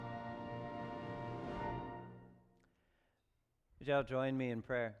Would y'all join me in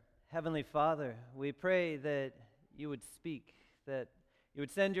prayer? Heavenly Father, we pray that you would speak, that you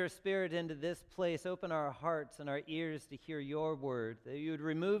would send your Spirit into this place, open our hearts and our ears to hear your word, that you would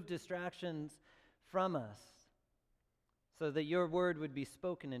remove distractions from us so that your word would be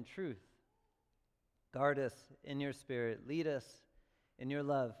spoken in truth. Guard us in your Spirit. Lead us in your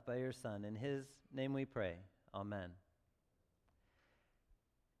love by your Son. In his name we pray. Amen.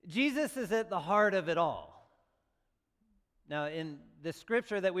 Jesus is at the heart of it all. Now, in the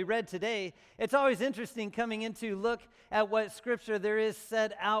scripture that we read today, it's always interesting coming in to look at what scripture there is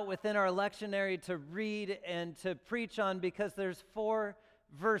set out within our lectionary to read and to preach on, because there's 4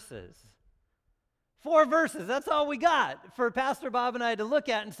 verses. 4 verses, that's all we got for Pastor Bob and I to look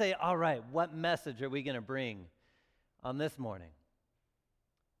at and say, all right, what message are we going to bring on this morning?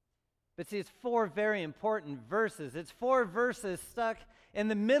 But see, it's 4 very important verses. It's 4 verses stuck in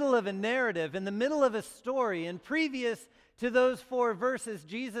the middle of a narrative, in the middle of a story. And previous to those 4 verses,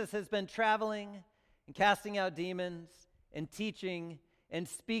 Jesus has been traveling and casting out demons and teaching and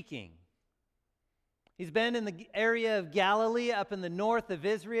speaking. He's been in the area of Galilee, up in the north of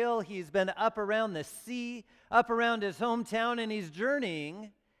Israel. He's been up around the sea, up around his hometown, and he's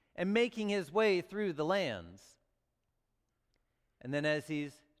journeying and making his way through the lands. And then as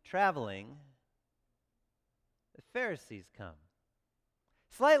he's traveling, the Pharisees come.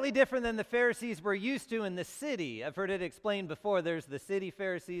 Slightly different than the Pharisees we're used to in the city. I've heard it explained before. There's the city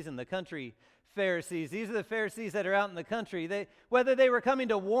Pharisees and the country Pharisees. These are the Pharisees that are out in the country. Whether they were coming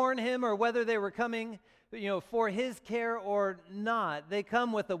to warn him or whether they were coming, for his care or not, they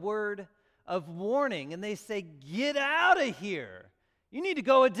come with a word of warning and they say, "Get out of here. You need to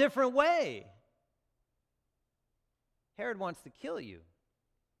go a different way. Herod wants to kill you."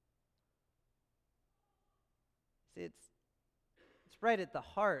 See, it's right at the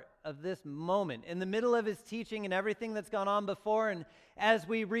heart of this moment, in the middle of his teaching and everything that's gone on before. And as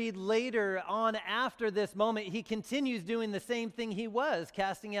we read later on after this moment, he continues doing the same thing he was,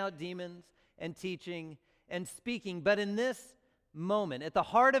 casting out demons and teaching and speaking. But in this moment, at the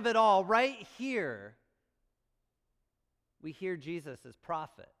heart of it all, right here, we hear Jesus as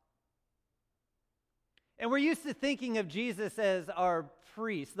prophet. And we're used to thinking of Jesus as our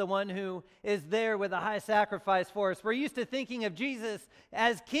priest, the one who is there with a high sacrifice for us. We're used to thinking of Jesus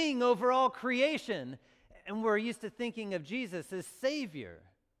as king over all creation. And we're used to thinking of Jesus as Savior.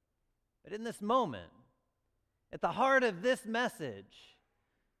 But in this moment, at the heart of this message,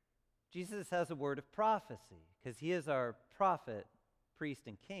 Jesus has a word of prophecy, because he is our prophet, priest,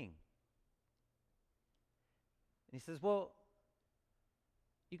 and king. And he says, well,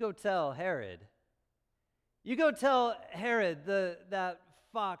 you go tell Herod, that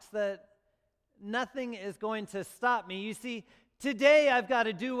fox, that nothing is going to stop me. You see, today I've got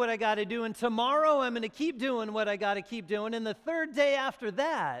to do what I got to do, and tomorrow I'm going to keep doing what I got to keep doing, and the third day after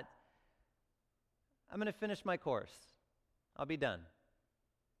that, I'm going to finish my course. I'll be done.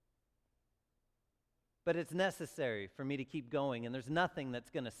 But it's necessary for me to keep going, and there's nothing that's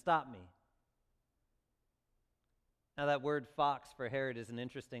going to stop me. Now, that word fox for Herod is an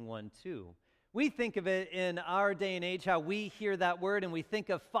interesting one, too. We think of it in our day and age, how we hear that word, and we think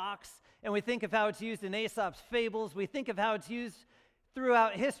of fox, and we think of how it's used in Aesop's fables. We think of how it's used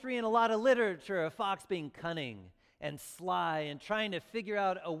throughout history and a lot of literature, a fox being cunning and sly and trying to figure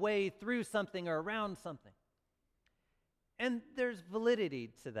out a way through something or around something. And there's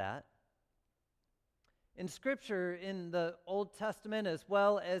validity to that. In Scripture, in the Old Testament as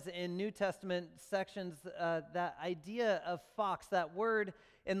well as in New Testament sections, that idea of fox, that word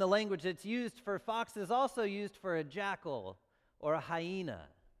in the language that's used for fox, is also used for a jackal or a hyena,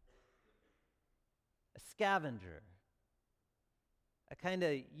 a scavenger, a kind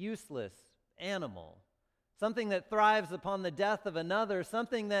of useless animal, something that thrives upon the death of another,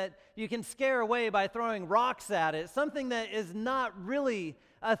 something that you can scare away by throwing rocks at it, something that is not really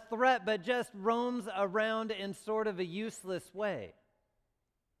a threat but just roams around in sort of a useless way.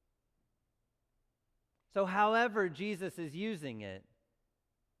 So however Jesus is using it,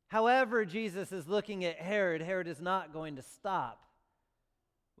 however Jesus is looking at Herod, Herod is not going to stop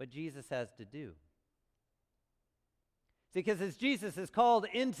what Jesus has to do. See, because as Jesus is called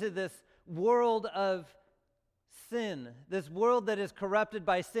into this world of sin, this world that is corrupted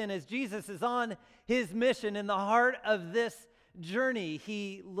by sin, as Jesus is on his mission in the heart of this journey,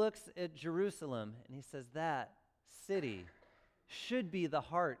 he looks at Jerusalem and he says, that city should be the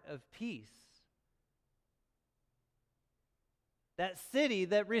heart of peace. That city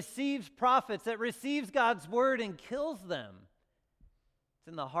that receives prophets, that receives God's word and kills them. It's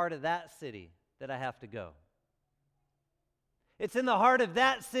in the heart of that city that I have to go. It's in the heart of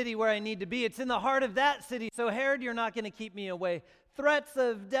that city where I need to be. It's in the heart of that city. So Herod, you're not going to keep me away. Threats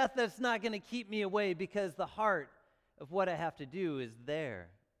of death, that's not going to keep me away, because the heart of what I have to do is there.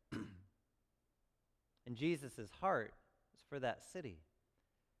 And Jesus' heart is for that city.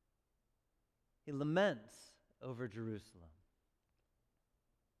 He laments over Jerusalem.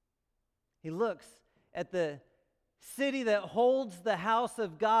 He looks at the city that holds the house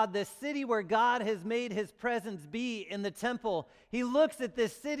of God, the city where God has made his presence be in the temple. He looks at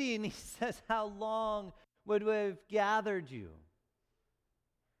this city and he says, how long would we have gathered you?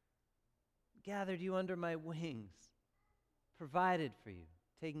 Gathered you under my wings, provided for you,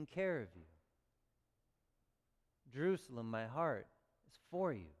 taken care of you. Jerusalem, my heart is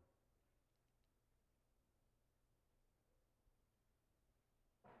for you.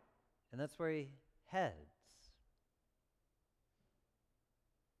 And that's where he heads.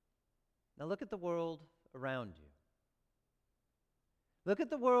 Now look at the world around you. Look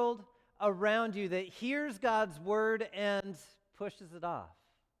at the world around you that hears God's word and pushes it off.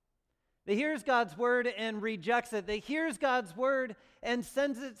 That hears God's word and rejects it. That hears God's word and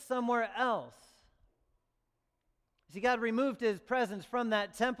sends it somewhere else. See, God removed his presence from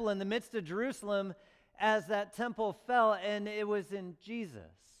that temple in the midst of Jerusalem as that temple fell, and it was in Jesus.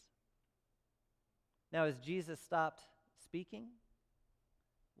 Now, has Jesus stopped speaking?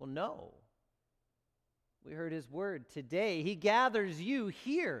 Well, no. We heard his word today. He gathers you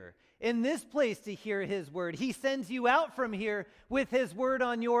here in this place to hear his word. He sends you out from here with his word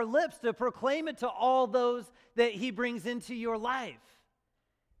on your lips to proclaim it to all those that he brings into your life.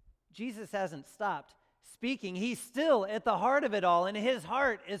 Jesus hasn't stopped speaking. He's still at the heart of it all, and his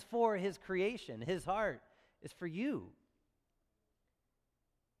heart is for his creation. His heart is for you.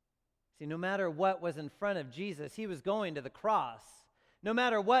 See, no matter what was in front of Jesus, he was going to the cross. No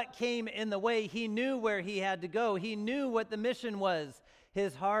matter what came in the way, he knew where he had to go. He knew what the mission was.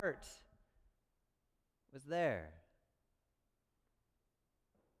 His heart was there.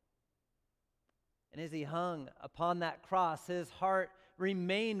 And as he hung upon that cross, his heart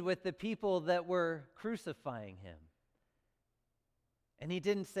remained with the people that were crucifying him. And he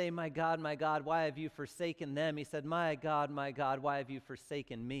didn't say, my God, why have you forsaken them? He said, my God, why have you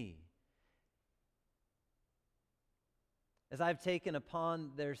forsaken me? As I've taken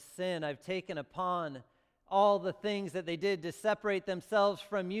upon their sin, I've taken upon all the things that they did to separate themselves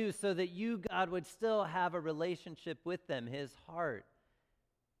from you so that you, God, would still have a relationship with them. His heart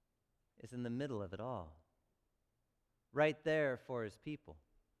is in the middle of it all, right there for his people.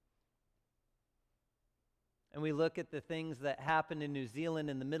 And we look at the things that happened in New Zealand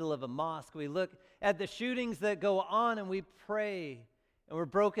in the middle of a mosque. We look at the shootings that go on, and we pray. And we're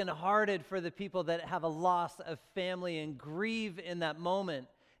brokenhearted for the people that have a loss of family and grieve in that moment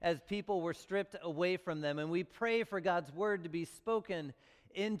as people were stripped away from them. And we pray for God's word to be spoken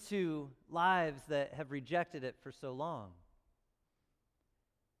into lives that have rejected it for so long.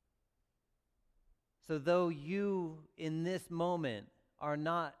 So though you in this moment are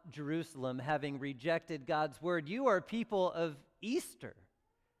not Jerusalem, having rejected God's word, you are people of Easter.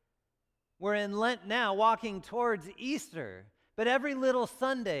 We're in Lent now, walking towards Easter. But every little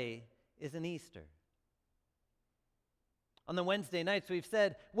Sunday is an Easter. On the Wednesday nights, we've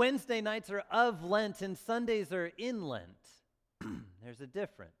said Wednesday nights are of Lent and Sundays are in Lent. There's a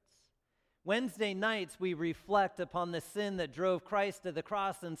difference. Wednesday nights, we reflect upon the sin that drove Christ to the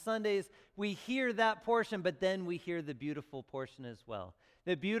cross, and Sundays, we hear that portion, but then we hear the beautiful portion as well.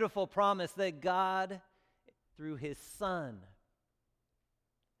 The beautiful promise that God, through his Son,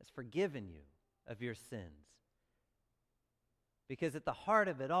 has forgiven you of your sins. Because at the heart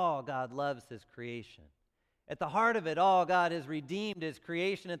of it all, God loves his creation. At the heart of it all, God has redeemed his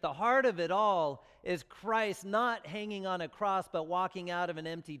creation. At the heart of it all is Christ not hanging on a cross, but walking out of an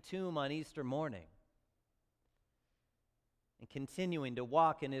empty tomb on Easter morning and continuing to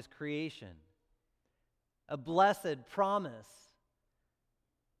walk in his creation. A blessed promise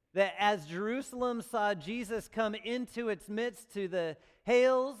that as Jerusalem saw Jesus come into its midst to the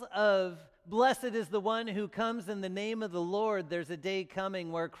hails of blessed is the one who comes in the name of the Lord, there's a day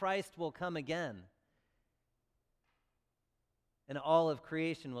coming where Christ will come again. And all of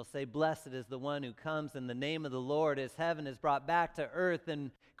creation will say, blessed is the one who comes in the name of the Lord, as heaven is brought back to earth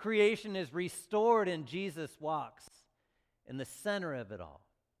and creation is restored and Jesus walks in the center of it all.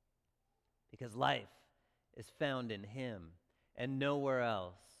 Because life is found in him and nowhere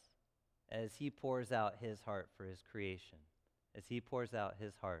else, as he pours out his heart for his creation, as he pours out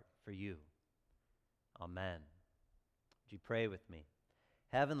his heart for you. Amen. Would you pray with me?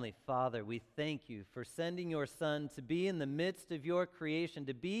 Heavenly Father, we thank you for sending your Son to be in the midst of your creation,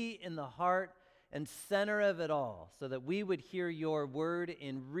 to be in the heart and center of it all, so that we would hear your word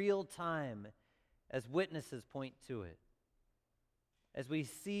in real time as witnesses point to it, as we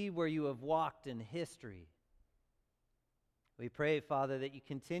see where you have walked in history. We pray, Father, that you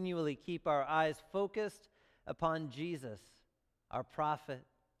continually keep our eyes focused upon Jesus, our prophet,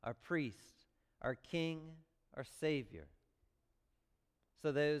 our priest, our King, our Savior,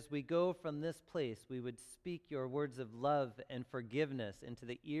 so that as we go from this place, we would speak your words of love and forgiveness into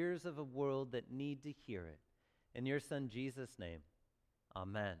the ears of a world that need to hear it. In your Son, Jesus' name,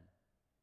 amen.